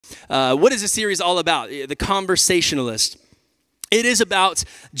What is this series all about? The Conversationalist. It is about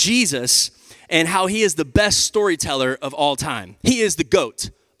Jesus and how he is the best storyteller of all time. He is the GOAT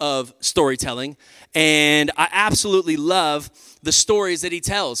of storytelling, and I absolutely love the stories that he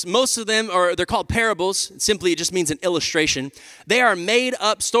tells. Most of them they're called parables. Simply, it just means an illustration. They are made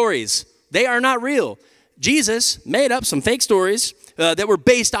up stories. They are not real. Jesus made up some fake stories that were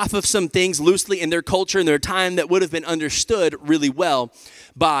based off of some things loosely in their culture and their time that would have been understood really well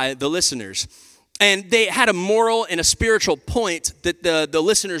by the listeners. And they had a moral and a spiritual point that the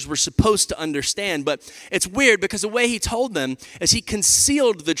listeners were supposed to understand. But it's weird because the way he told them is he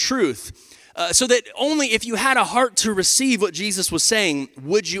concealed the truth so that only if you had a heart to receive what Jesus was saying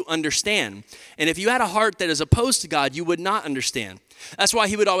would you understand. And if you had a heart that is opposed to God, you would not understand. That's why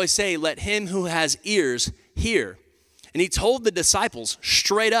he would always say, let him who has ears hear. And he told the disciples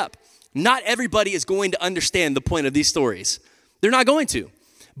straight up, not everybody is going to understand the point of these stories. They're not going to.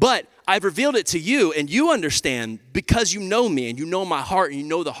 But I've revealed it to you, and you understand because you know me, and you know my heart, and you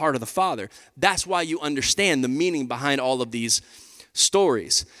know the heart of the Father. That's why you understand the meaning behind all of these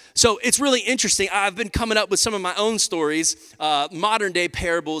stories. So it's really interesting. I've been coming up with some of my own stories, modern day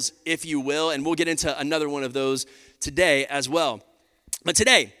parables, if you will, and we'll get into another one of those today as well. But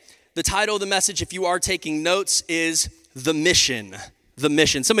today, the title of the message, if you are taking notes, is The Mission. The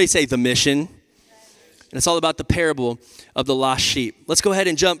Mission. Somebody say The Mission. And it's all about the parable of the lost sheep. Let's go ahead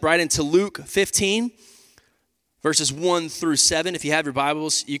and jump right into Luke 15, verses 1 through 7. If you have your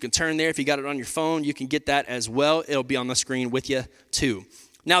Bibles, you can turn there. If you got it on your phone, you can get that as well. It'll be on the screen with you too.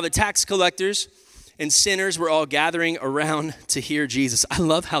 Now the tax collectors and sinners were all gathering around to hear Jesus. I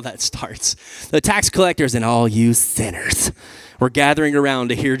love how that starts. The tax collectors and all you sinners were gathering around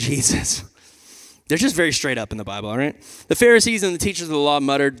to hear Jesus. They're just very straight up in the Bible, all right? The Pharisees and the teachers of the law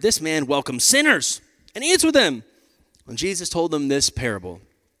muttered, "This man welcomes sinners and eats with them." And Jesus told them this parable.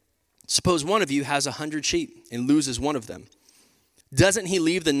 Suppose one of you has 100 sheep and loses one of them. Doesn't he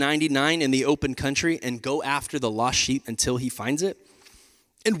leave the 99 in the open country and go after the lost sheep until he finds it?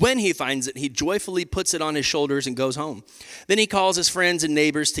 And when he finds it, he joyfully puts it on his shoulders and goes home. Then he calls his friends and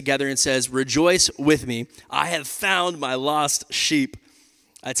neighbors together and says, "Rejoice with me, I have found my lost sheep."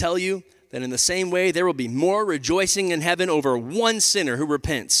 I tell you that in the same way, there will be more rejoicing in heaven over one sinner who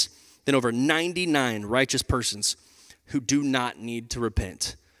repents than over 99 righteous persons who do not need to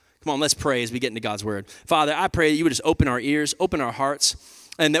repent. Come on, let's pray as we get into God's word. Father, I pray that you would just open our ears, open our hearts,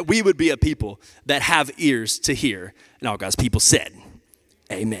 and that we would be a people that have ears to hear. And all God's people said,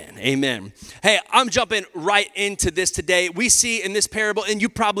 amen, amen. Hey, I'm jumping right into this today. We see in this parable, and you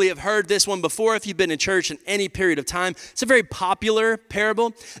probably have heard this one before if you've been in church in any period of time. It's a very popular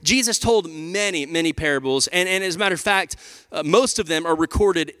parable. Jesus told many, many parables, and as a matter of fact, most of them are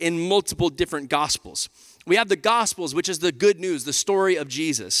recorded in multiple different gospels. We have the Gospels, which is the good news, the story of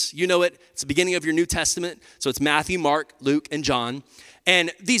Jesus. You know it. It's the beginning of your New Testament. So it's Matthew, Mark, Luke, and John.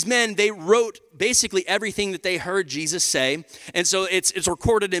 And these men, they wrote basically everything that they heard Jesus say. And so it's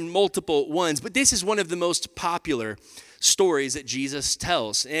recorded in multiple ones. But this is one of the most popular stories that Jesus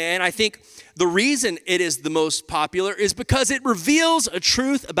tells. And I think the reason it is the most popular is because it reveals a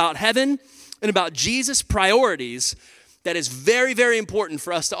truth about heaven and about Jesus' priorities that is very, very important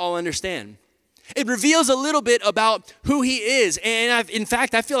for us to all understand. It reveals a little bit about who he is. And in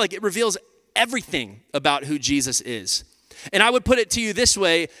fact, I feel like it reveals everything about who Jesus is. And I would put it to you this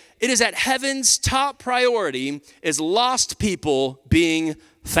way. It is that heaven's top priority is lost people being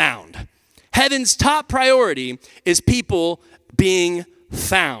found. Heaven's top priority is people being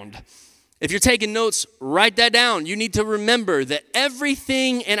found. If you're taking notes, write that down. You need to remember that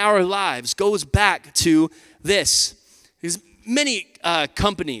everything in our lives goes back to this. There's many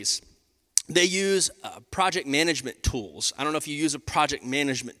companies, they use project management tools. I don't know if you use a project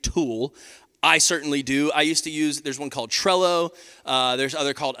management tool. I certainly do. I used to use, there's one called Trello. There's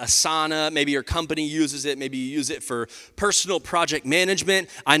other called Asana. Maybe your company uses it. Maybe you use it for personal project management.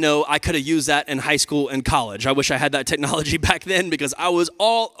 I know I could have used that in high school and college. I wish I had that technology back then because I was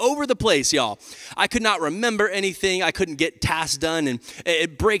all over the place, y'all. I could not remember anything. I couldn't get tasks done, and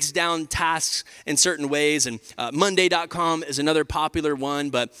it breaks down tasks in certain ways. And Monday.com is another popular one,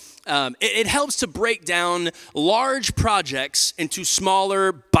 but it helps to break down large projects into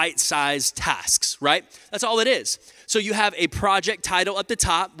smaller bite-sized tasks, right? That's all it is. So you have a project title at the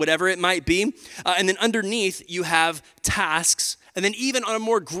top, whatever it might be, and then underneath you have tasks, and then even on a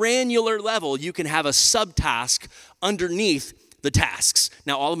more granular level, you can have a subtask underneath the tasks.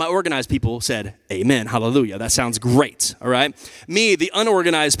 Now, all of my organized people said, amen, hallelujah, that sounds great, all right? Me, the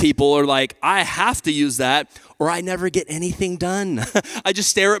unorganized people are like, I have to use that or I never get anything done. I just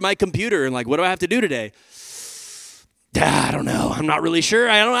stare at my computer and like, what do I have to do today? I don't know. I'm not really sure.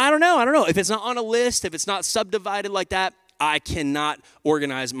 I don't know. If it's not on a list, if it's not subdivided like that, I cannot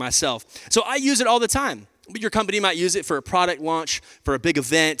organize myself. So I use it all the time. Your company might use it for a product launch, for a big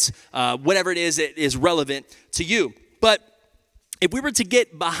event, whatever it is relevant to you. But if we were to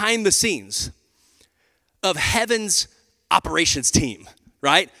get behind the scenes of heaven's operations team,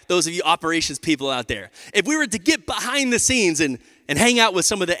 right? Those of you operations people out there. If we were to get behind the scenes and hang out with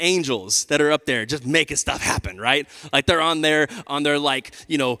some of the angels that are up there just making stuff happen, right? Like they're on their like,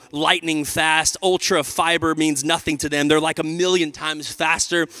 lightning fast, ultra fiber means nothing to them. They're like 1,000,000 times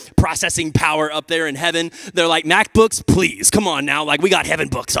faster processing power up there in heaven. They're like, MacBooks, please, come on now. Like we got heaven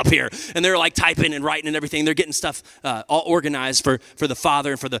books up here. And they're like typing and writing and everything. They're getting stuff all organized for the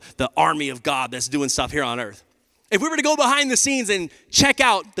Father and for the army of God that's doing stuff here on earth. If we were to go behind the scenes and check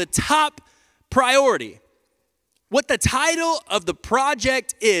out the top priority, what the title of the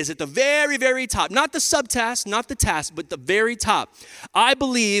project is at the very, very top, not the subtask, not the task, but the very top, I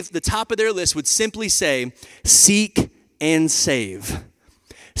believe the top of their list would simply say, seek and save.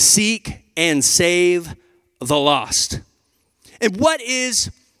 Seek and save the lost. And what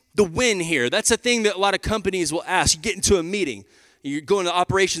is the win here? That's a thing that a lot of companies will ask. You get into a meeting, you go into the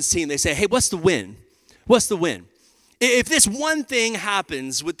operations team, they say, hey, what's the win? What's the win? If this one thing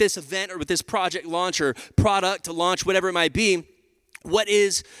happens with this event or with this project launch or product to launch, whatever it might be, what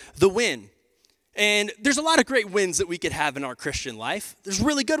is the win? And there's a lot of great wins that we could have in our Christian life. There's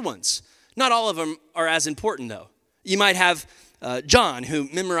really good ones. Not all of them are as important, though. You might have John, who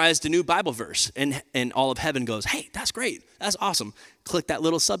memorized a new Bible verse, and all of heaven goes, hey, that's great. That's awesome. Click that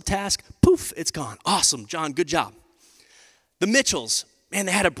little subtask. Poof, it's gone. Awesome, John, good job. The Mitchells, man,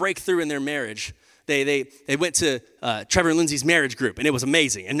 they had a breakthrough in their marriage. They went to Trevor and Lindsay's marriage group, and it was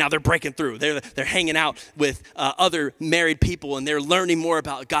amazing. And now they're breaking through. They're hanging out with other married people, and they're learning more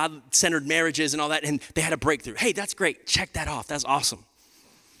about God-centered marriages and all that. And they had a breakthrough. Hey, that's great. Check that off. That's awesome.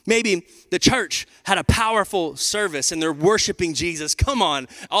 Maybe the church had a powerful service, and they're worshiping Jesus. Come on.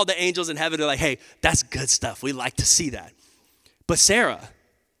 All the angels in heaven are like, hey, that's good stuff. We like to see that. But Sarah,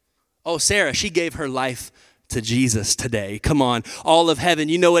 she gave her life to Jesus today. Come on. All of heaven.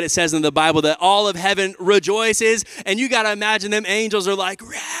 You know what it says in the Bible, that all of heaven rejoices. And you got to imagine them angels are like,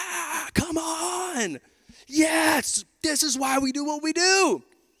 come on. Yes, this is why we do what we do.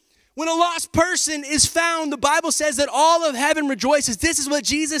 When a lost person is found, the Bible says that all of heaven rejoices. This is what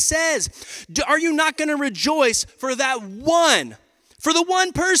Jesus says. Are you not going to rejoice for that one? For the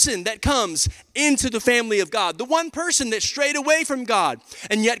one person that comes into the family of God, the one person that strayed away from God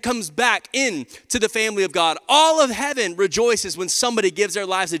and yet comes back into the family of God. All of heaven rejoices when somebody gives their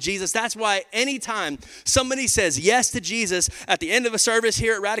lives to Jesus. That's why anytime somebody says yes to Jesus at the end of a service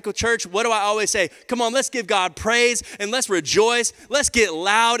here at Radical Church, what do I always say? Come on, let's give God praise and let's rejoice. Let's get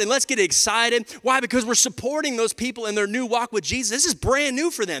loud and let's get excited. Why? Because we're supporting those people in their new walk with Jesus. This is brand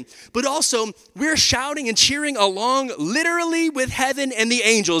new for them. But also, we're shouting and cheering along literally with heaven and the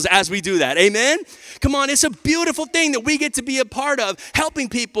angels as we do that. Amen? Come on, it's a beautiful thing that we get to be a part of, helping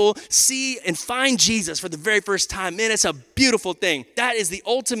people see and find Jesus for the very first time. Man, it's a beautiful thing. That is the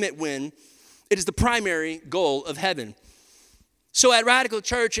ultimate win. It is the primary goal of heaven. So at Radical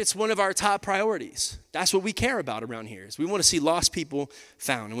Church, it's one of our top priorities. That's what we care about around here, is we want to see lost people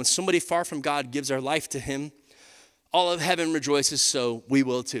found. And when somebody far from God gives their life to him, all of heaven rejoices, so we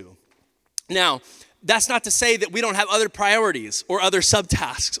will too. Now, that's not to say that we don't have other priorities or other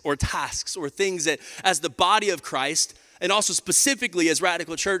subtasks or tasks or things that as the body of Christ and also specifically as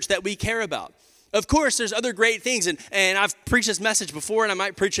Radical Church that we care about. Of course, there's other great things, and I've preached this message before and I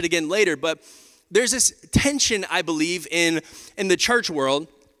might preach it again later, but there's this tension, I believe, in the church world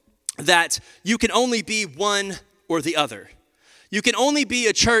that you can only be one or the other. You can only be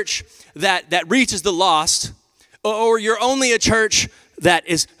a church that reaches the lost, or you're only a church that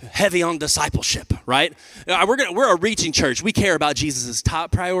is heavy on discipleship, right? We're a reaching church. We care about Jesus'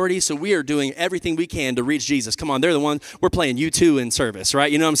 top priority, so we are doing everything we can to reach Jesus. Come on, they're the ones, we're playing U2 in service,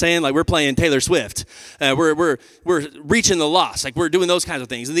 right? You know what I'm saying? Like we're playing Taylor Swift. We're reaching the lost. Like we're doing those kinds of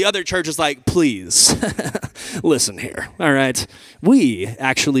things. And the other church is like, please, listen here, all right? We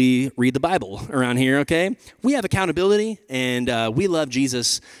actually read the Bible around here, okay? We have accountability, and we love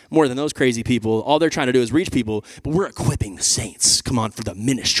Jesus more than those crazy people. All they're trying to do is reach people, but we're equipping the saints. Come on, for the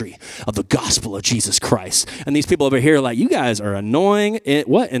ministry of the gospel of Jesus Christ. And these people over here are like, you guys are annoying.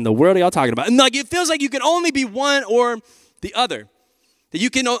 What in the world are y'all talking about? And like, it feels like you can only be one or the other. That you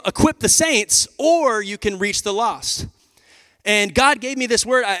can equip the saints or you can reach the lost. And God gave me this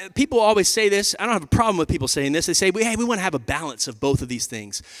word. People always say this. I don't have a problem with people saying this. They say, hey, we want to have a balance of both of these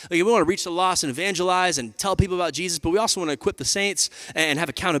things. Like, we want to reach the lost and evangelize and tell people about Jesus, but we also want to equip the saints and have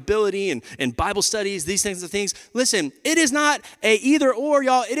accountability and Bible studies, these things and things. Listen, it is not a either or,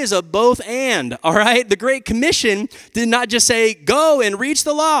 y'all. It is a both and, all right? The Great Commission did not just say, go and reach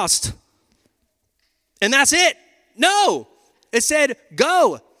the lost. And that's it. No. It said,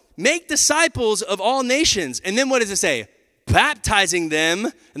 go, make disciples of all nations. And then what does it say? Baptizing them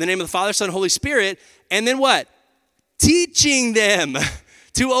in the name of the Father, Son, and Holy Spirit, and then what? Teaching them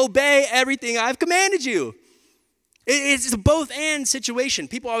to obey everything I've commanded you. It's a both and situation.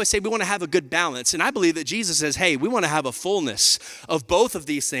 People always say we want to have a good balance, and I believe that Jesus says, hey, we want to have a fullness of both of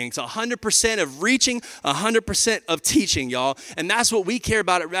these things, 100% of reaching, 100% of teaching, y'all, and that's what we care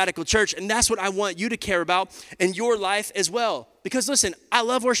about at Radical Church, and that's what I want you to care about in your life as well, because listen, I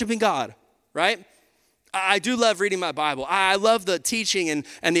love worshiping God, right? I do love reading my Bible. I love the teaching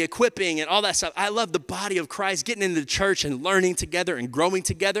and the equipping and all that stuff. I love the body of Christ, getting into the church and learning together and growing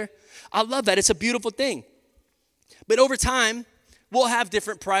together. I love that. It's a beautiful thing. But over time, we'll have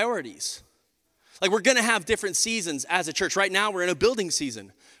different priorities. Like, we're going to have different seasons as a church. Right now, we're in a building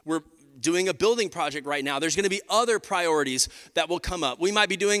season. We're doing a building project right now. There's going to be other priorities that will come up. We might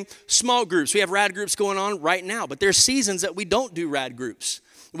be doing small groups. We have rad groups going on right now, but there's seasons that we don't do rad groups.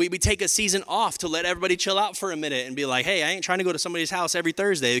 We take a season off to let everybody chill out for a minute and be like, hey, I ain't trying to go to somebody's house every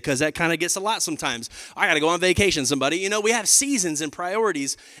Thursday because that kind of gets a lot sometimes. I got to go on vacation, somebody. You know, we have seasons and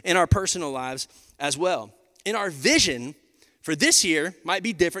priorities in our personal lives as well. And our vision for this year might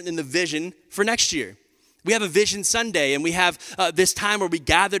be different than the vision for next year. We have a Vision Sunday, and we have this time where we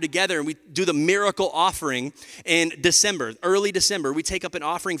gather together and we do the miracle offering in December, early December. We take up an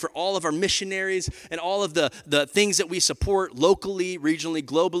offering for all of our missionaries and all of the things that we support locally, regionally,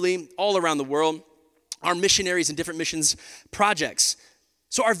 globally, all around the world, our missionaries and different missions projects.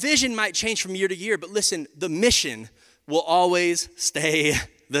 So our vision might change from year to year, but listen, the mission will always stay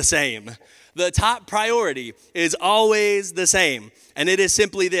the same. The top priority is always the same, and it is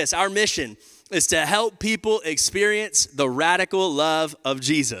simply this. Our mission is to help people experience the radical love of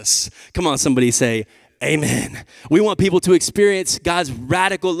Jesus. Come on, somebody say amen. We want people to experience God's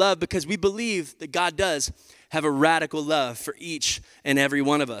radical love because we believe that God does have a radical love for each and every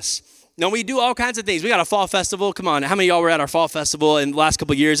one of us. Now, we do all kinds of things. We got a fall festival. Come on, how many of y'all were at our fall festival in the last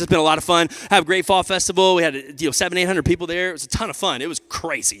couple of years? It's been a lot of fun. Have a great fall festival. We had 700-800 people there. It was a ton of fun. It was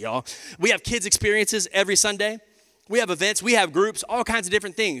crazy, y'all. We have kids experiences every Sunday. We have events, we have groups, all kinds of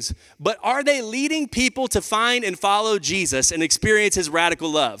different things. But are they leading people to find and follow Jesus and experience his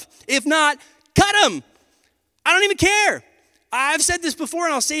radical love? If not, cut them. I don't even care. I've said this before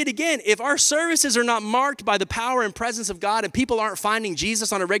and I'll say it again. If our services are not marked by the power and presence of God and people aren't finding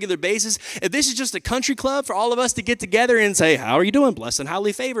Jesus on a regular basis, if this is just a country club for all of us to get together and say, how are you doing? Blessed and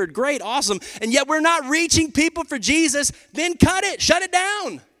highly favored. Great, awesome. And yet we're not reaching people for Jesus, then cut it. Shut it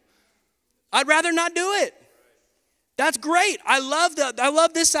down. I'd rather not do it. That's great. I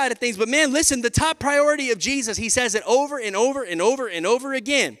love this side of things. But man, listen, the top priority of Jesus, he says it over and over and over and over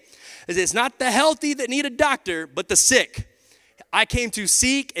again, is it's not the healthy that need a doctor, but the sick. I came to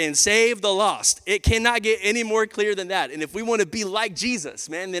seek and save the lost. It cannot get any more clear than that. And if we want to be like Jesus,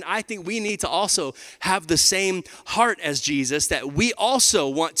 man, then I think we need to also have the same heart as Jesus, that we also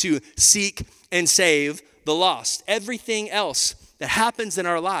want to seek and save the lost. Everything else that happens in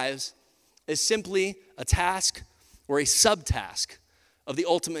our lives is simply a task or a subtask of the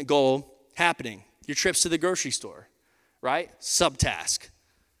ultimate goal happening. Your trips to the grocery store, right? Subtask.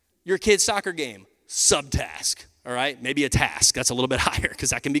 Your kid's soccer game, subtask, all right? Maybe a task. That's a little bit higher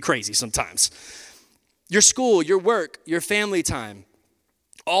because that can be crazy sometimes. Your school, your work, your family time,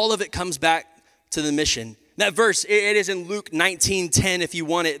 all of it comes back to the mission. That verse, it is in Luke 19:10 if you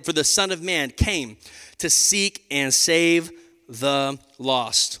want it. For the Son of Man came to seek and save the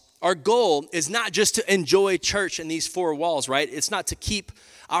lost. Our goal is not just to enjoy church in these four walls, right? It's not to keep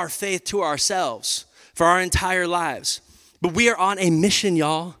our faith to ourselves for our entire lives. But we are on a mission,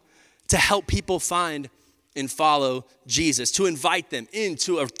 y'all, to help people find and follow Jesus, to invite them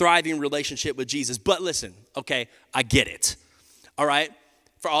into a thriving relationship with Jesus. But listen, okay, I get it, all right?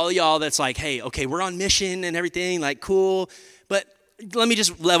 For all of y'all that's like, hey, okay, we're on mission and everything, like cool. But let me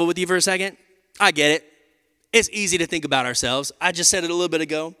just level with you for a second. I get it. It's easy to think about ourselves. I just said it a little bit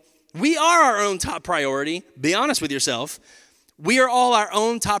ago. We are our own top priority. Be honest with yourself. We are all our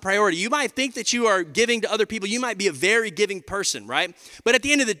own top priority. You might think that you are giving to other people. You might be a very giving person, right? But at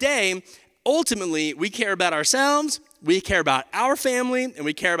the end of the day, ultimately, we care about ourselves, we care about our family, and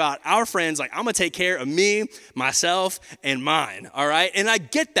we care about our friends. Like, I'm going to take care of me, myself, and mine, all right? And I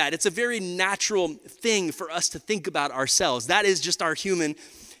get that. It's a very natural thing for us to think about ourselves. That is just our human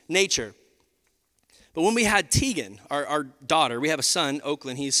nature. But when we had Tegan, our daughter, we have a son,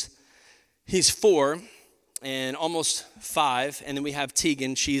 Oakland. He's 4 and almost 5. And then we have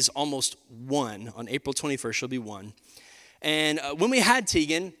Tegan. She's almost 1. On April 21st, she'll be 1. And when we had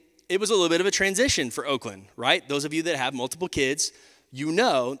Tegan, it was a little bit of a transition for Oakland, right? Those of you that have multiple kids, you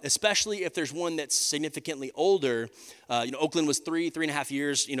know, especially if there's one that's significantly older. Oakland was 3.5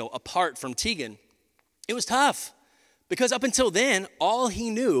 years, apart from Tegan. It was tough because up until then, all he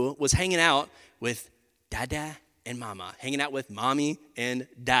knew was hanging out with Dada and Mama, hanging out with Mommy and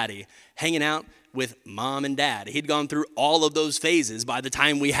Daddy, hanging out with Mom and Dad. He'd gone through all of those phases by the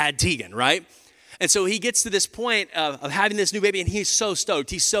time we had Tegan, right? And so he gets to this point of having this new baby, and he's so stoked.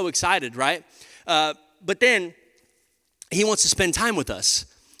 He's so excited, right? But then he wants to spend time with us.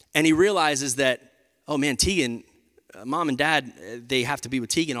 And he realizes that, oh, man, Tegan, Mom and Dad, they have to be with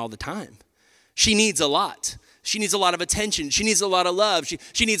Tegan all the time. She needs a lot. She needs a lot of attention. She needs a lot of love.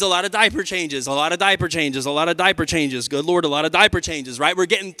 She needs a lot of diaper changes, a lot of diaper changes, a lot of diaper changes. Good Lord, a lot of diaper changes, right? We're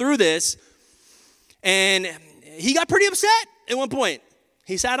getting through this. And he got pretty upset at one point.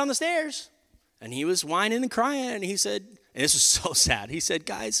 He sat on the stairs. And he was whining and crying, and he said, and this was so sad, he said,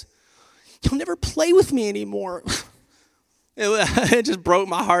 guys, you'll never play with me anymore. It just broke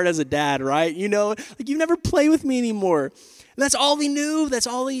my heart as a dad, right? You never play with me anymore. And that's all he knew. That's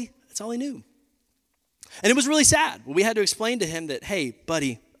all he knew. And it was really sad. We had to explain to him that, hey,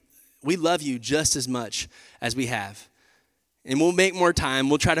 buddy, we love you just as much as we have. And we'll make more time.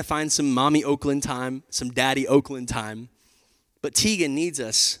 We'll try to find some mommy Oakland time, some daddy Oakland time. But Tegan needs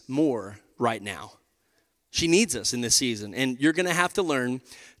us more right now. She needs us in this season. And you're going to have to learn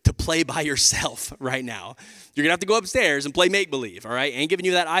to play by yourself right now. You're going to have to go upstairs and play make-believe, all right? I ain't giving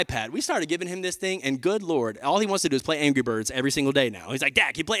you that iPad. We started giving him this thing, and good Lord, all he wants to do is play Angry Birds every single day now. He's like,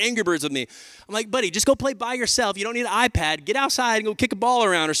 Dad, can you play Angry Birds with me? I'm like, buddy, just go play by yourself. You don't need an iPad. Get outside and go kick a ball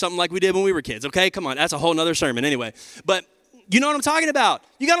around or something like we did when we were kids, okay? Come on, that's a whole nother sermon anyway. But you know what I'm talking about.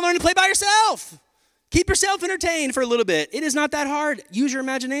 You got to learn to play by yourself. Keep yourself entertained for a little bit. It is not that hard. Use your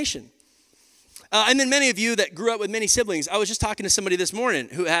imagination. And then many of you that grew up with many siblings, I was just talking to somebody this morning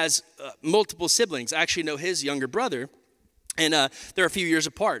who has multiple siblings. I actually know his younger brother, and they're a few years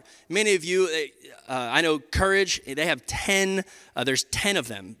apart. Many of you, I know Courage, they have 10, there's 10 of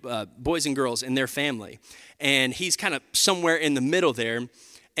them, boys and girls in their family. And he's kind of somewhere in the middle there.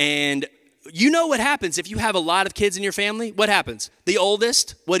 And you know what happens if you have a lot of kids in your family? What happens? The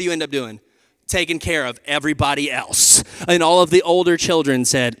oldest, what do you end up doing? Taking care of everybody else. And all of the older children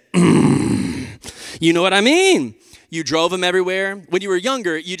said, you know what I mean? You drove them everywhere. When you were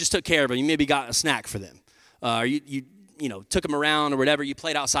younger, you just took care of them. You maybe got a snack for them. Or you took them around or whatever. You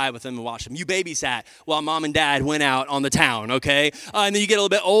played outside with them and watched them. You babysat while Mom and Dad went out on the town, okay? And then you get a little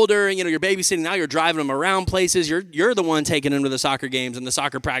bit older, and you're babysitting. Now you're driving them around places. You're the one taking them to the soccer games and the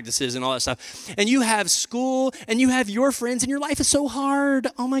soccer practices and all that stuff. And you have school, and you have your friends, and your life is so hard.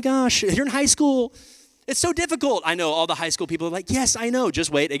 Oh, my gosh. You're in high school. It's so difficult. I know all the high school people are like, yes, I know. Just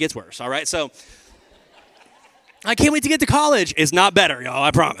wait. It gets worse, all right? So I can't wait to get to college. It's not better, y'all, I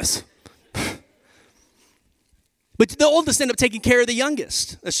promise. But the oldest end up taking care of the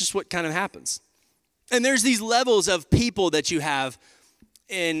youngest. That's just what kind of happens. And there's these levels of people that you have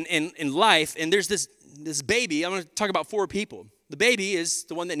in life, and there's this baby. I'm going to talk about 4 people. The baby is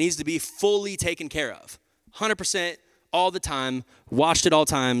the one that needs to be fully taken care of, 100% all the time, washed at all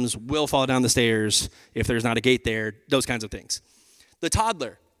times, will fall down the stairs if there's not a gate there, those kinds of things. The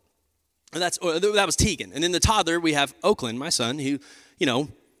toddler. That was Tegan. And then the toddler, we have Oakland, my son, who,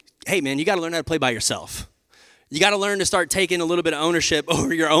 hey, man, you got to learn how to play by yourself. You got to learn to start taking a little bit of ownership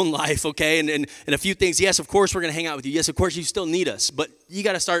over your own life, okay? And a few things. Yes, of course, we're going to hang out with you. Yes, of course, you still need us. But you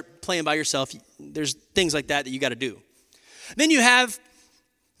got to start playing by yourself. There's things like that you got to do. Then you have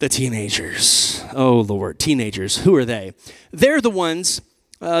the teenagers. Oh, Lord, teenagers. Who are they? They're the ones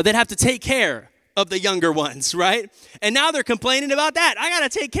that have to take care of the younger ones, right? And now they're complaining about that. I got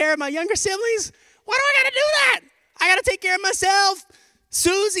to take care of my younger siblings? Why do I got to do that? I got to take care of myself.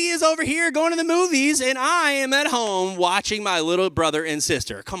 Susie is over here going to the movies, and I am at home watching my little brother and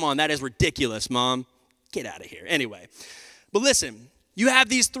sister. Come on, that is ridiculous, Mom. Get out of here. Anyway, but listen, you have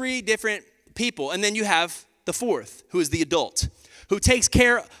these 3 different people, and then you have the 4th, who is the adult, who takes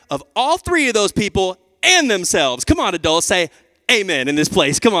care of all 3 of those people and themselves. Come on, adults, say amen in this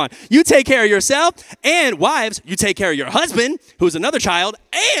place. Come on. You take care of yourself, and wives, you take care of your husband, who's another child,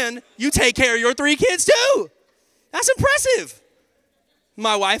 and you take care of your 3 kids too. That's impressive.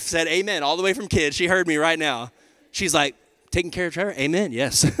 My wife said amen all the way from kids. She heard me right now. She's like, taking care of Trevor? Amen,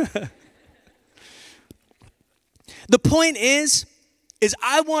 yes. The point is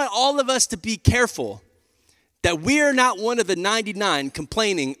I want all of us to be careful that we are not one of the 99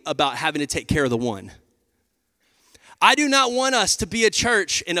 complaining about having to take care of the one. I do not want us to be a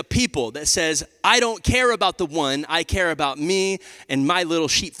church and a people that says, I don't care about the one, I care about me and my little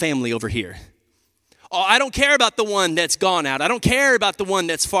sheep family over here. Oh, I don't care about the one that's gone out. I don't care about the one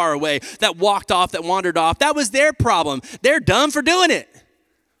that's far away, that walked off, that wandered off. That was their problem. They're dumb for doing it.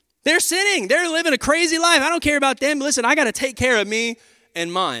 They're sinning. They're living a crazy life. I don't care about them. Listen, I got to take care of me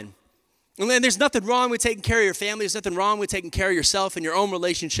and mine. And then there's nothing wrong with taking care of your family. There's nothing wrong with taking care of yourself and your own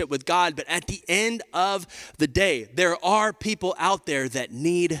relationship with God. But at the end of the day, there are people out there that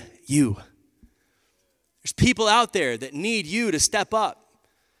need you. There's people out there that need you to step up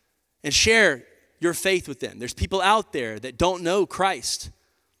and share your faith with them. There's people out there that don't know Christ.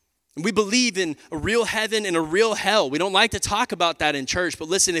 And we believe in a real heaven and a real hell. We don't like to talk about that in church, but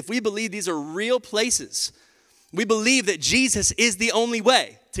listen, if we believe these are real places, we believe that Jesus is the only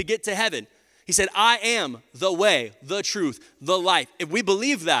way to get to heaven. He said, I am the way, the truth, the life. If we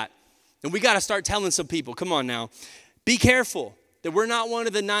believe that, then we got to start telling some people, come on now, be careful that we're not one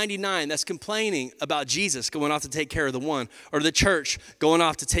of the 99 that's complaining about Jesus going off to take care of the one, or the church going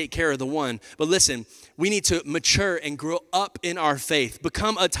off to take care of the one. But listen, we need to mature and grow up in our faith.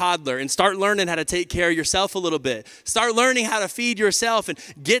 Become a toddler and start learning how to take care of yourself a little bit. Start learning how to feed yourself and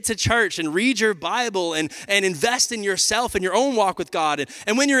get to church and read your Bible and invest in yourself and your own walk with God.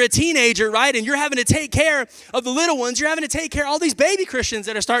 And when you're a teenager, right, and you're having to take care of the little ones, you're having to take care of all these baby Christians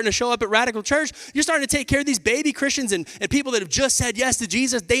that are starting to show up at Radical Church. You're starting to take care of these baby Christians and people that have just said yes to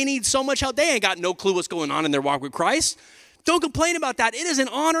Jesus. They need so much help. They ain't got no clue what's going on in their walk with Christ. Don't complain about that. It is an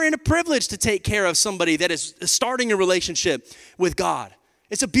honor and a privilege to take care of somebody that is starting a relationship with God.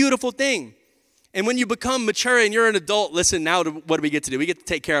 It's a beautiful thing. And when you become mature and you're an adult, listen, now what do we get to do? We get to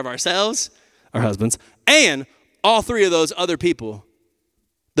take care of ourselves, our husbands, and all three of those other people.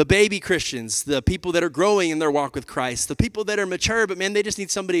 The baby Christians, the people that are growing in their walk with Christ, the people that are mature, but man, they just need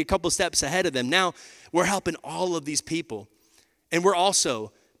somebody a couple steps ahead of them. Now we're helping all of these people. And we're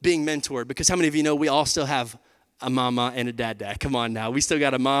also being mentored, because how many of you know we all still have a mama and a dad? Come on now. We still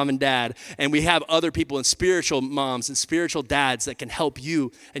got a mom and dad, and we have other people and spiritual moms and spiritual dads that can help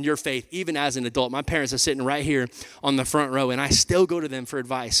you and your faith even as an adult. My parents are sitting right here on the front row, and I still go to them for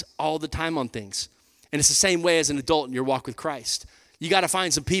advice all the time on things. And it's the same way as an adult in your walk with Christ. You got to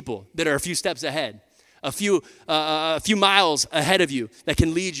find some people that are a few steps ahead, a few miles ahead of you that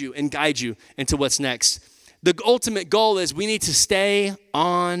can lead you and guide you into what's next. The ultimate goal is we need to stay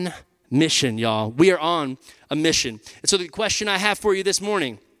on mission, y'all. We are on a mission. And so the question I have for you this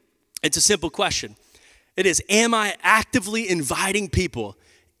morning, it's a simple question. It is, am I actively inviting people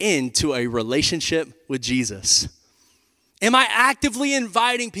into a relationship with Jesus? Am I actively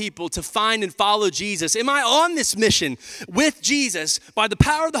inviting people to find and follow Jesus? Am I on this mission with Jesus by the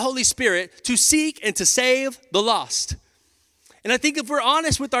power of the Holy Spirit to seek and to save the lost? And I think if we're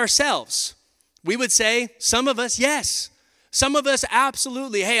honest with ourselves, we would say, some of us, yes. Some of us,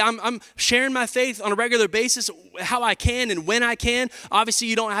 absolutely. Hey, I'm sharing my faith on a regular basis, how I can and when I can. Obviously,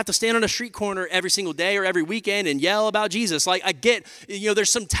 you don't have to stand on a street corner every single day or every weekend and yell about Jesus. Like, I get,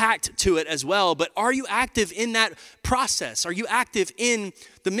 there's some tact to it as well. But are you active in that process? Are you active in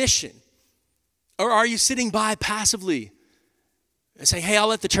the mission? Or are you sitting by passively and saying, hey, I'll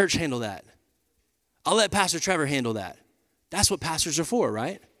let the church handle that. I'll let Pastor Trevor handle that. That's what pastors are for,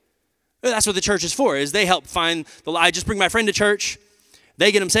 right? That's what the church is for, is they help find I just bring my friend to church,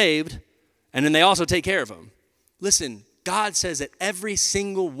 they get them saved, and then they also take care of them. Listen, God says that every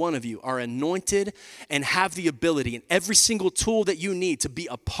single one of you are anointed and have the ability and every single tool that you need to be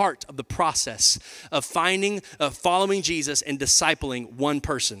a part of the process of following Jesus and discipling one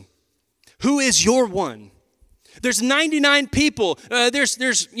person. Who is your one? There's 99 people. There's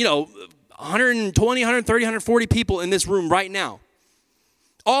 120, 130, 140 people in this room right now.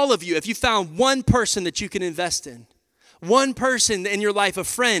 All of you, if you found one person that you can invest in, one person in your life, a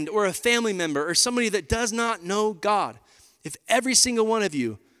friend or a family member or somebody that does not know God, if every single one of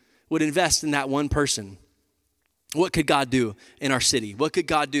you would invest in that one person, what could God do in our city? What could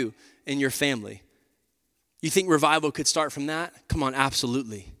God do in your family? You think revival could start from that? Come on,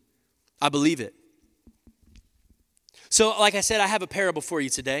 absolutely. I believe it. So, like I said, I have a parable for you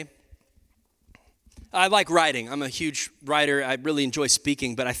today. I like writing. I'm a huge writer. I really enjoy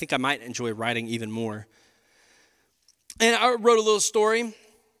speaking, but I think I might enjoy writing even more. And I wrote a little story,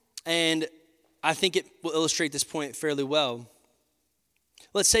 and I think it will illustrate this point fairly well.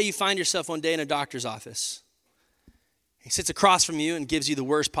 Let's say you find yourself one day in a doctor's office. He sits across from you and gives you the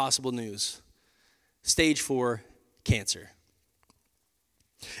worst possible news. Stage 4 cancer.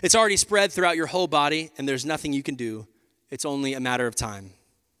 It's already spread throughout your whole body, and there's nothing you can do. It's only a matter of time.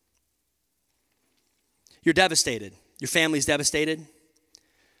 You're devastated. Your family's devastated.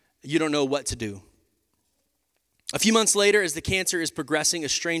 You don't know what to do. A few months later, as the cancer is progressing, a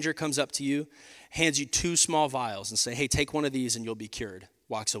stranger comes up to you, hands you 2 small vials and say, hey, take one of these and you'll be cured.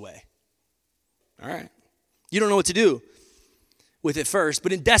 Walks away. All right. You don't know what to do with it first,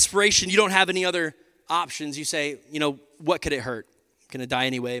 but in desperation, you don't have any other options. You say, what could it hurt? I'm going to die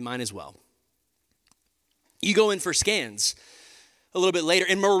anyway, might as well. You go in for scans a little bit later,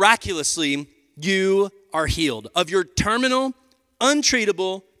 and miraculously, you are healed. Of your terminal,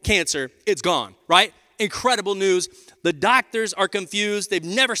 untreatable cancer, it's gone, right? Incredible news. The doctors are confused. They've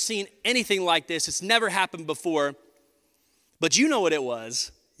never seen anything like this. It's never happened before. But you know what it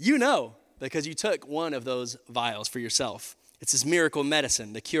was. You know, because you took one of those vials for yourself. It's this miracle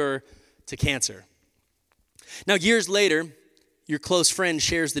medicine, the cure to cancer. Now, years later, your close friend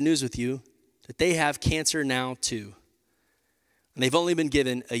shares the news with you that they have cancer now too. And they've only been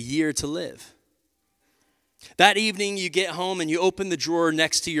given a year to live. That evening, you get home and you open the drawer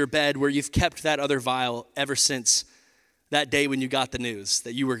next to your bed where you've kept that other vial ever since that day when you got the news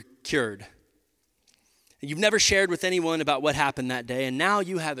that you were cured. And you've never shared with anyone about what happened that day, and now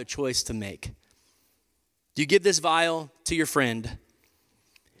you have a choice to make. Do you give this vial to your friend?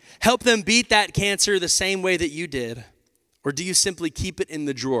 Help them beat that cancer the same way that you did, or do you simply keep it in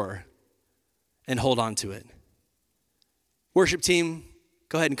the drawer and hold on to it? Worship team,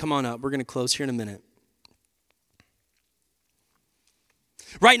 go ahead and come on up. We're going to close here in a minute.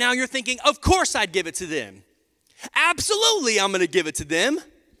 Right now you're thinking, of course I'd give it to them. Absolutely I'm going to give it to them.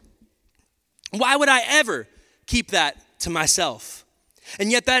 Why would I ever keep that to myself?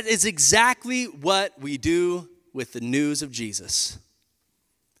 And yet that is exactly what we do with the news of Jesus.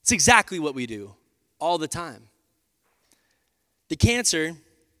 It's exactly what we do all the time. The cancer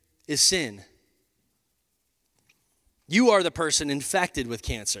is sin. You are the person infected with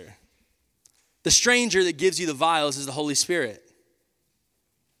cancer. The stranger that gives you the vials is the Holy Spirit.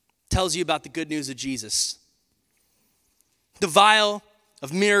 Tells you about the good news of Jesus. The vial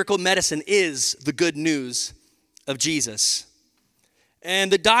of miracle medicine is the good news of Jesus. And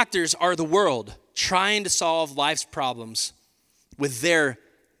the doctors are the world trying to solve life's problems with their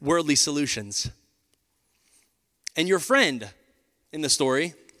worldly solutions. And your friend in the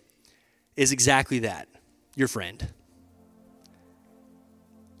story is exactly that, your friend.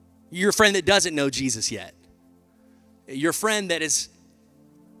 Your friend that doesn't know Jesus yet. Your friend that is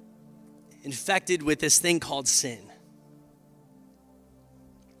infected with this thing called sin.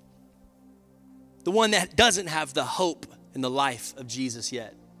 The one that doesn't have the hope in the life of Jesus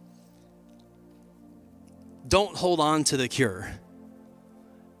yet. Don't hold on to the cure.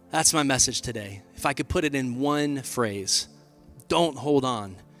 That's my message today. If I could put it in one phrase, don't hold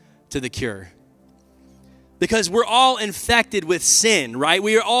on to the cure. Because we're all infected with sin, right?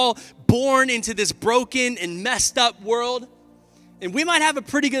 We are all born into this broken and messed up world. And we might have a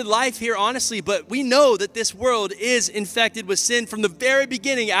pretty good life here, honestly, but we know that this world is infected with sin from the very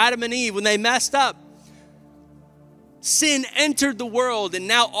beginning. Adam and Eve, when they messed up, sin entered the world, and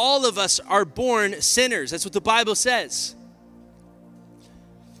now all of us are born sinners. That's what the Bible says.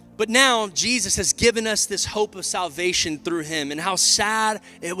 But now Jesus has given us this hope of salvation through him, and how sad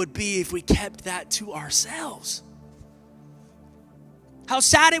it would be if we kept that to ourselves. How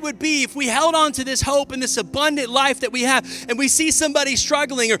sad it would be if we held on to this hope and this abundant life that we have, and we see somebody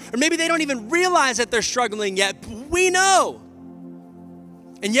struggling, or maybe they don't even realize that they're struggling yet. We know.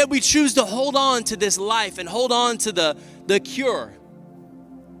 And yet we choose to hold on to this life and hold on to the cure.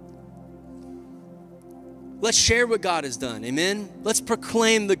 Let's share what God has done. Amen? Let's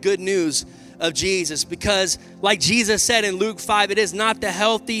proclaim the good news of Jesus, because like Jesus said in Luke 5, it is not the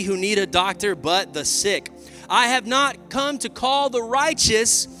healthy who need a doctor, but the sick. I have not come to call the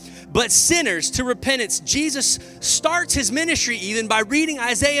righteous, but sinners to repentance. Jesus starts his ministry even by reading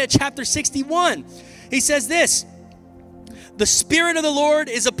Isaiah chapter 61. He says this, the Spirit of the Lord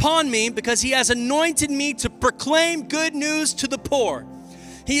is upon me because he has anointed me to proclaim good news to the poor.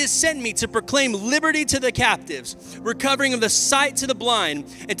 He has sent me to proclaim liberty to the captives, recovering of the sight to the blind,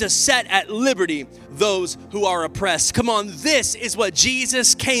 and to set at liberty those who are oppressed. Come on, this is what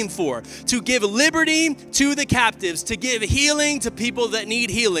Jesus came for, to give liberty to the captives, to give healing to people that need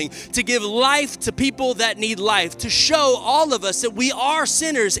healing, to give life to people that need life, to show all of us that we are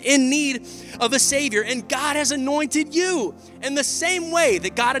sinners in need of a Savior. And God has anointed you in the same way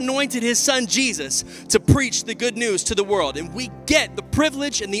that God anointed his son Jesus to preach the good news to the world. And we get the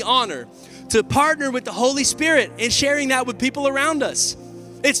privilege and the honor to partner with the Holy Spirit in sharing that with people around us.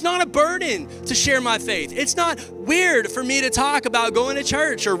 It's not a burden to share my faith. It's not weird for me to talk about going to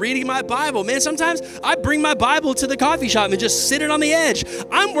church or reading my Bible. Man, sometimes I bring my Bible to the coffee shop and just sit it on the edge.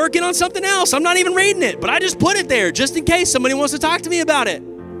 I'm working on something else. I'm not even reading it, but I just put it there just in case somebody wants to talk to me about it.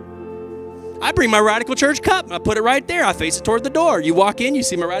 I bring my Radical Church cup and I put it right there. I face it toward the door. You walk in, you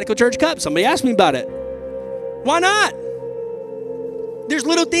see my Radical Church cup. Somebody asked me about it. Why not? There's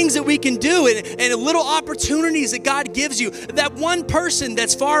little things that we can do and little opportunities that God gives you. That one person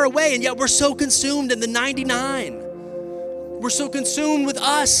that's far away, and yet we're so consumed in the 99. We're so consumed with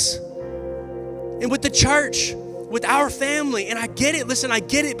us and with the church, with our family. And I get it. Listen, I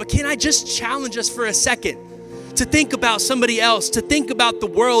get it. But can I just challenge us for a second to think about somebody else, to think about the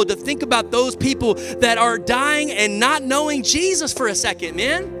world, to think about those people that are dying and not knowing Jesus for a second,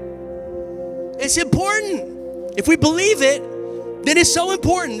 man? It's important. If we believe it, then it's so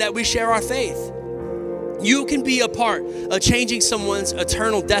important that we share our faith. You can be a part of changing someone's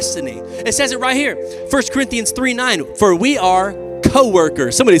eternal destiny. It says it right here, 1 Corinthians 3:9, for we are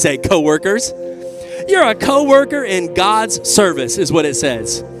co-workers. Somebody say co-workers. You're a co-worker in God's service is what it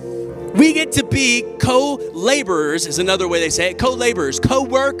says. We get to be co-laborers is another way they say it, co-laborers,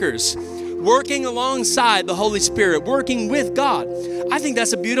 co-workers, working alongside the Holy Spirit, working with God. I think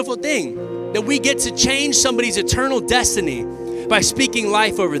that's a beautiful thing, that we get to change somebody's eternal destiny by speaking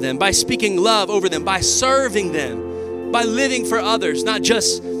life over them, by speaking love over them, by serving them, by living for others, not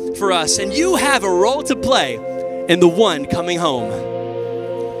just for us. And you have a role to play in the one coming home.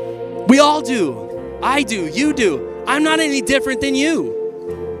 We all do. I do. You do. I'm not any different than you.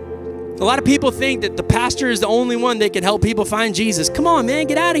 A lot of people think that the pastor is the only one that can help people find Jesus. Come on, man,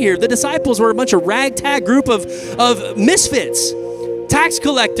 get out of here. The disciples were a bunch of ragtag group of misfits. Tax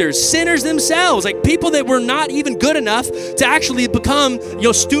collectors, sinners themselves, like people that were not even good enough to actually become,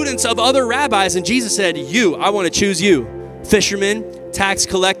 students of other rabbis. And Jesus said, I want to choose you. Fisherman, tax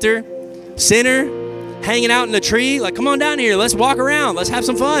collector, sinner, hanging out in a tree. Like, come on down here. Let's walk around. Let's have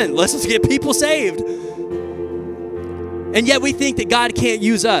some fun. Let's get people saved. And yet we think that God can't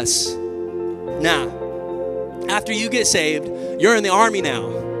use us. Nah. After you get saved, you're in the army now.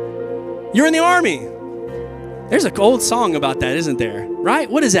 You're in the army. There's an old song about that, isn't there? Right?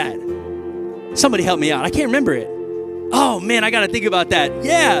 What is that? Somebody help me out. I can't remember it. Oh, man, I got to think about that.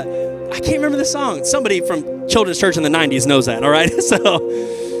 Yeah, I can't remember the song. Somebody from Children's Church in the 90s knows that, all right?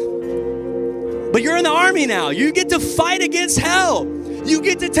 But you're in the army now. You get to fight against hell. You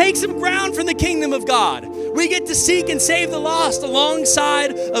get to take some ground from the kingdom of God. We get to seek and save the lost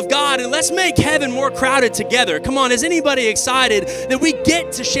alongside of God. And let's make heaven more crowded together. Come on, is anybody excited that we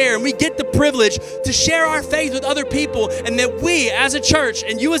get to share and we get the privilege to share our faith with other people, and that we as a church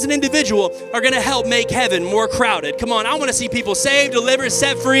and you as an individual are going to help make heaven more crowded? Come on, I want to see people saved, delivered,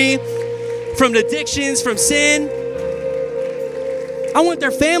 set free from addictions, from sin. I want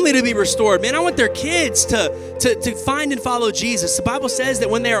their family to be restored, man. I want their kids to find and follow Jesus. The Bible says that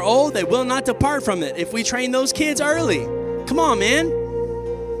when they are old, they will not depart from it if we train those kids early. Come on, man.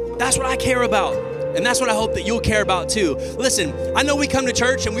 That's what I care about. And that's what I hope that you'll care about too. Listen, I know we come to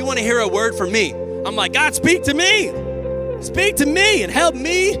church and we want to hear a word from me. I'm like, God, speak to me. Speak to me and help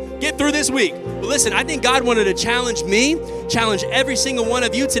me get through this week. But listen, I think God wanted to challenge me, challenge every single one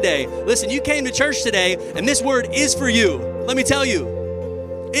of you today. Listen, you came to church today and this word is for you. Let me tell you.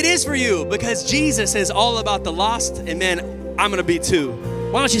 It is for you because Jesus is all about the lost, and man, I'm going to be too.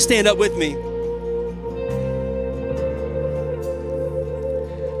 Why don't you stand up with me?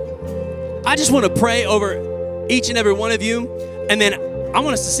 I just want to pray over each and every one of you, and then I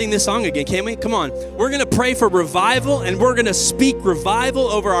want us to sing this song again, can we? Come on. We're going to pray for revival, and we're going to speak revival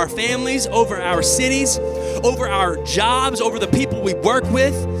over our families, over our cities, over our jobs, over the people we work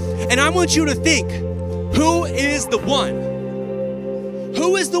with. And I want you to think, who is the one?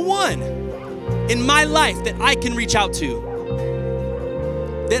 Who is the one in my life that I can reach out to?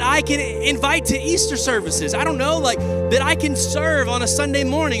 That I can invite to Easter services? I don't know, like that I can serve on a Sunday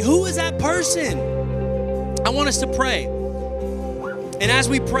morning. Who is that person? I want us to pray. And as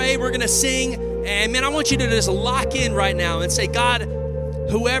we pray, we're going to sing. And man, I want you to just lock in right now and say, God,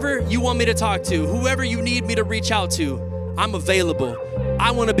 whoever you want me to talk to, whoever you need me to reach out to, I'm available.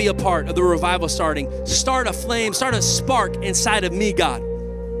 I want to be a part of the revival starting. Start a flame, start a spark inside of me, God.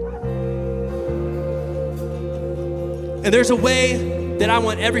 And there's a way that I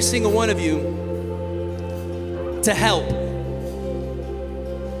want every single one of you to help.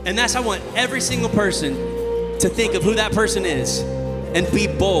 And that's, I want every single person to think of who that person is and be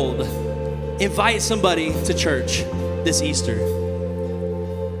bold. Invite somebody to church this Easter.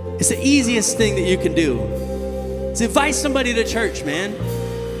 It's the easiest thing that you can do. To invite somebody to church, man.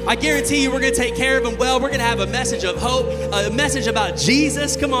 I guarantee you we're going to take care of them well. We're going to have a message of hope, a message about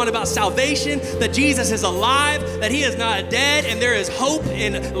Jesus, come on, about salvation, that Jesus is alive, that he is not dead, and there is hope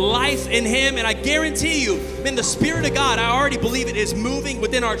and life in him. And I guarantee you, man, the Spirit of God, I already believe it is moving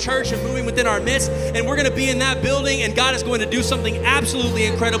within our church and moving within our midst. And we're going to be in that building, and God is going to do something absolutely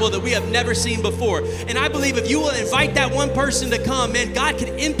incredible that we have never seen before. And I believe if you will invite that one person to come, man, God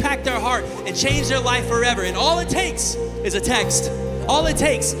can impact their heart and change their life forever. And all it takes is a text. All it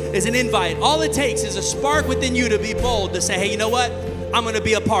takes is an invite. All it takes is a spark within you to be bold, to say, hey, you know what? I'm going to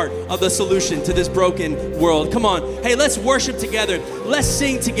be a part of the solution to this broken world. Come on. Hey, let's worship together. Let's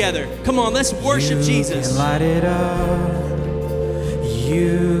sing together. Come on, let's worship Jesus. You can light it up.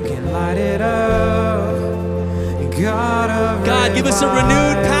 You can light it up. God, give us a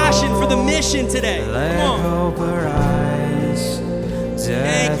renewed passion for the mission today. Come on. Hope arise.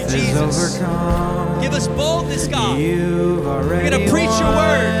 Thank you, Jesus. Give us boldness, God. We're going to preach your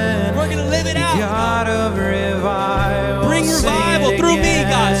word. We're going to live it out, God. Bring revival through me,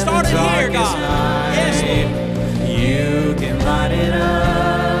 God. Start it here, God. Yes, Lord. You can light it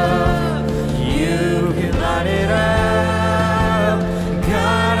up. You can light it up.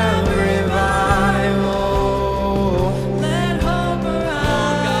 God of revival. Let hope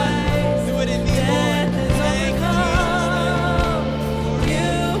arise. God, do it in me, Lord. Thank you, Jesus. You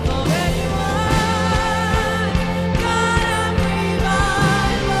already won. God of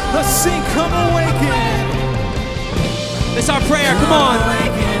revival. Let's sing, come awaken. It's our prayer. Come on.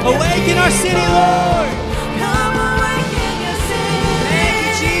 Awaken our city, Lord. Come awaken your city. Thank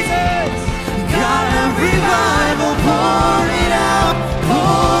you, Jesus. God of revival, pour it out,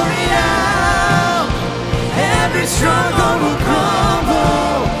 pour it out. Every struggle will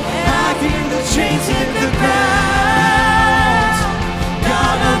crumble. I hear the chains hit the ground.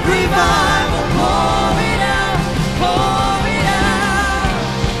 God of revival, pour it out, pour it out.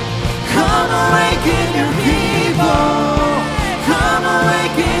 Come awaken your people. Come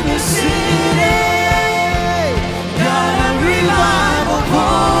awaken your city. God of revival,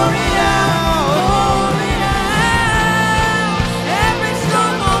 pour it out, pour it out. Every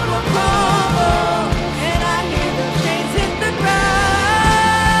stronghold will crumble, and I hear the chains hit the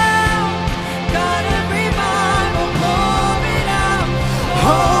ground. God of revival, pour it out.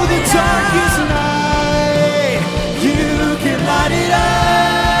 Oh, the darkest night, you can light it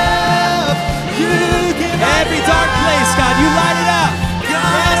up. You can light Every it dark up. place, God, you light it up.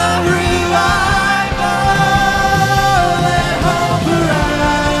 God of revival, let hope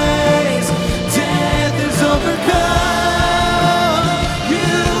arise. Death is overcome.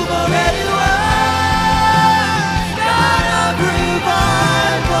 You've already won. God of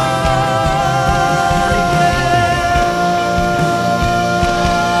revival.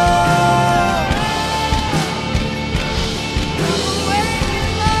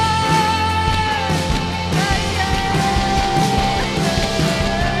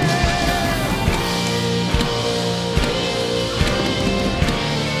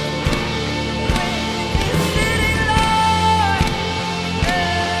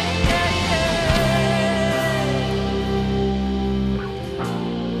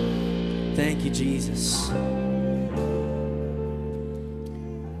 Thank you, Jesus.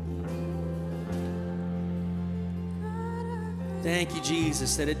 Thank you,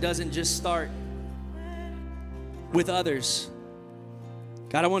 Jesus, that it doesn't just start with others.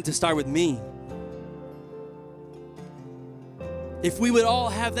 God, I want it to start with me. If we would all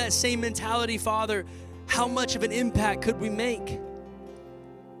have that same mentality, Father, how much of an impact could we make?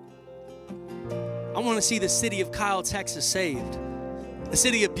 I want to see the city of Kyle, Texas saved. The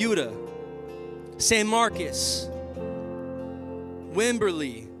city of Buda, San Marcos,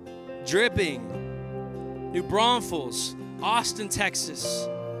 Wimberley, Dripping, New Braunfels, Austin, Texas,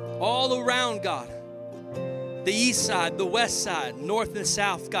 all around, God. The east side, the west side, north and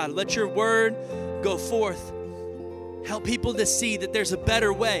south, God. Let your word go forth. Help people to see that there's a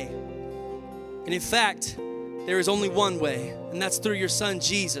better way. And in fact, there is only one way, and that's through your Son,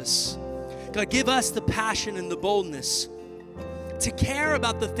 Jesus. God, give us the passion and the boldness to care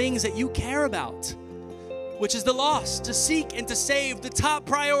about the things that you care about, which is the lost, to seek and to save. The top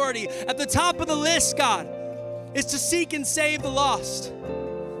priority at the top of the list, God, is to seek and save the lost.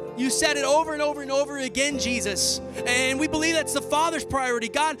 You said it over and over and over again, Jesus, and we believe that's the Father's priority.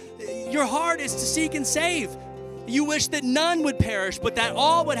 God, your heart is to seek and save. You wish that none would perish, but that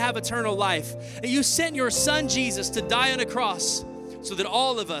all would have eternal life. And you sent your Son, Jesus, to die on a cross so that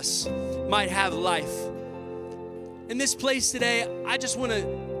all of us might have life. In this place today, I just want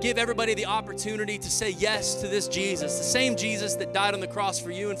to give everybody the opportunity to say yes to this Jesus, the same Jesus that died on the cross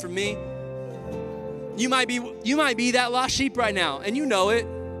for you and for me. You might be that lost sheep right now, and you know it.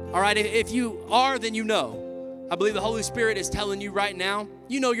 All right, if you are, then you know. I believe the Holy Spirit is telling you right now,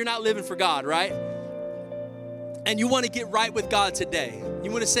 you know you're not living for God, right? And you want to get right with God today.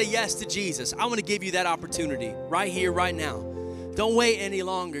 You want to say yes to Jesus. I want to give you that opportunity right here, right now. Don't wait any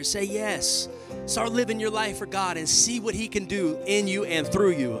longer. Say yes. Start living your life for God and see what he can do in you and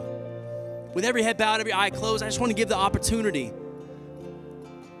through you. With every head bowed, every eye closed, I just want to give the opportunity.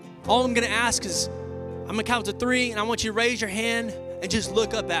 All I'm going to ask is, I'm going to count to 3, and I want you to raise your hand and just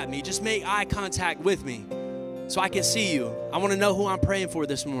look up at me. Just make eye contact with me so I can see you. I want to know who I'm praying for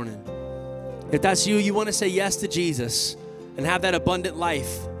this morning. If that's you, you want to say yes to Jesus and have that abundant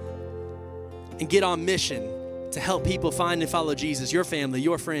life and get on mission to help people find and follow Jesus, your family,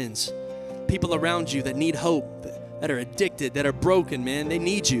 your friends, people around you that need hope, that are addicted, that are broken, man. They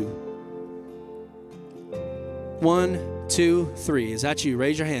need you. 1, 2, 3. Is that you?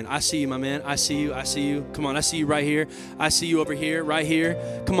 Raise your hand. I see you, my man. I see you. I see you. Come on. I see you right here. I see you over here, right here.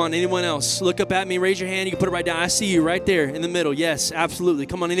 Come on. Anyone else? Look up at me. Raise your hand. You can put it right down. I see you right there in the middle. Yes, absolutely.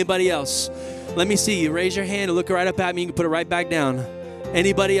 Come on. Anybody else? Let me see you. Raise your hand and look right up at me. You can put it right back down.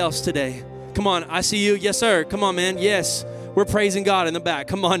 Anybody else today? Come on. I see you. Yes, sir. Come on, man. Yes. We're praising God in the back.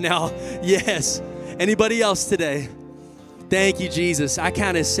 Come on now. Yes. Anybody else today? Thank you, Jesus. I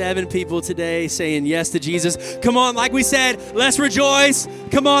counted 7 people today saying yes to Jesus. Come on, like we said, let's rejoice.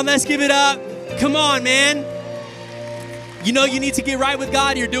 Come on, let's give it up. Come on, man. You know you need to get right with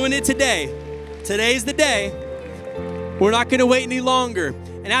God. You're doing it today. Today's the day. We're not going to wait any longer.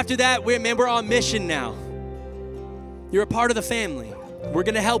 And after that, we're on mission now. You're a part of the family. We're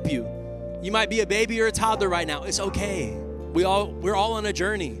going to help you. You might be a baby or a toddler right now. It's okay. We're all on a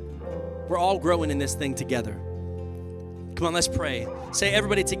journey. We're all growing in this thing together. Come on, let's pray. Say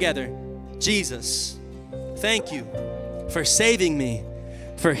everybody together, Jesus, thank you for saving me,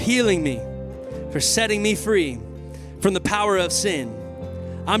 for healing me, for setting me free from the power of sin.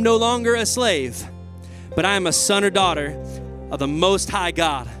 I'm no longer a slave, but I am a son or daughter of the Most High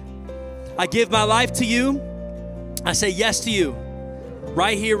God. I give my life to you. I say yes to you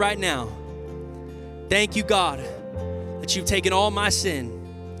right here, right now. Thank you, God, that you've taken all my sin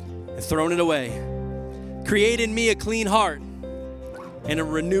and thrown it away. Create in me a clean heart and a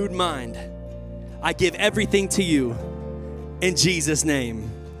renewed mind. I give everything to you in Jesus' name.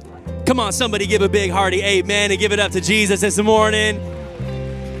 Come on, somebody give a big hearty amen and give it up to Jesus this morning.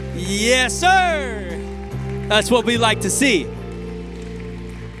 Yes, sir. That's what we like to see.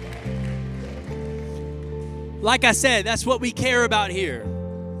 Like I said, that's what we care about here.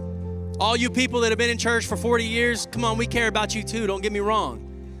 All you people that have been in church for 40 years, come on, we care about you too, don't get me wrong.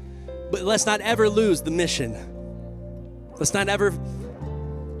 But let's not ever lose the mission. Let's not ever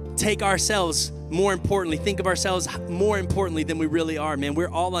take ourselves more importantly, think of ourselves more importantly than we really are, man. We're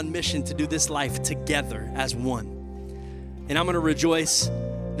all on mission to do this life together as one. And I'm going to rejoice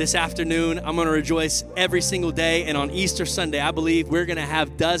this afternoon. I'm going to rejoice every single day. And on Easter Sunday, I believe we're going to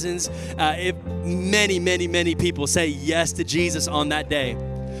have dozens, if many people say yes to Jesus on that day.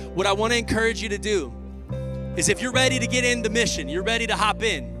 What I want to encourage you to do is if you're ready to get in the mission, you're ready to hop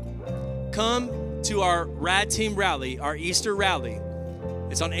in, come to our Rad Team Rally, our Easter Rally.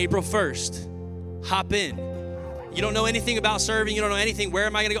 It's on April 1st. Hop in. You don't know anything about serving. You don't know anything. Where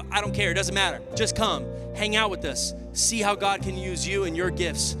am I going to go? I don't care. It doesn't matter. Just come. Hang out with us. See how God can use you and your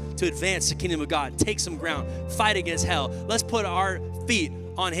gifts to advance the kingdom of God. Take some ground. Fight against hell. Let's put our feet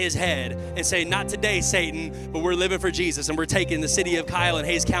on his head and say, not today, Satan, but we're living for Jesus and we're taking the city of Kyle and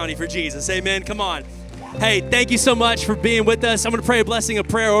Hayes County for Jesus. Amen. Come on. Hey, thank you so much for being with us. I'm going to pray a blessing of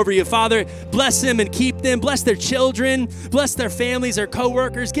prayer over you. Father, bless them and keep them. Bless their children. Bless their families, their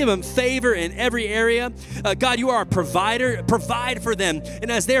co-workers. Give them favor in every area. God, you are a provider. Provide for them.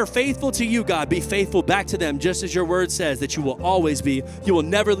 And as they are faithful to you, God, be faithful back to them, just as your word says that you will always be. You will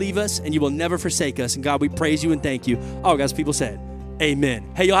never leave us and you will never forsake us. And God, we praise you and thank you. All God's people said,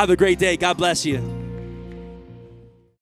 amen. Hey, y'all have a great day. God bless you.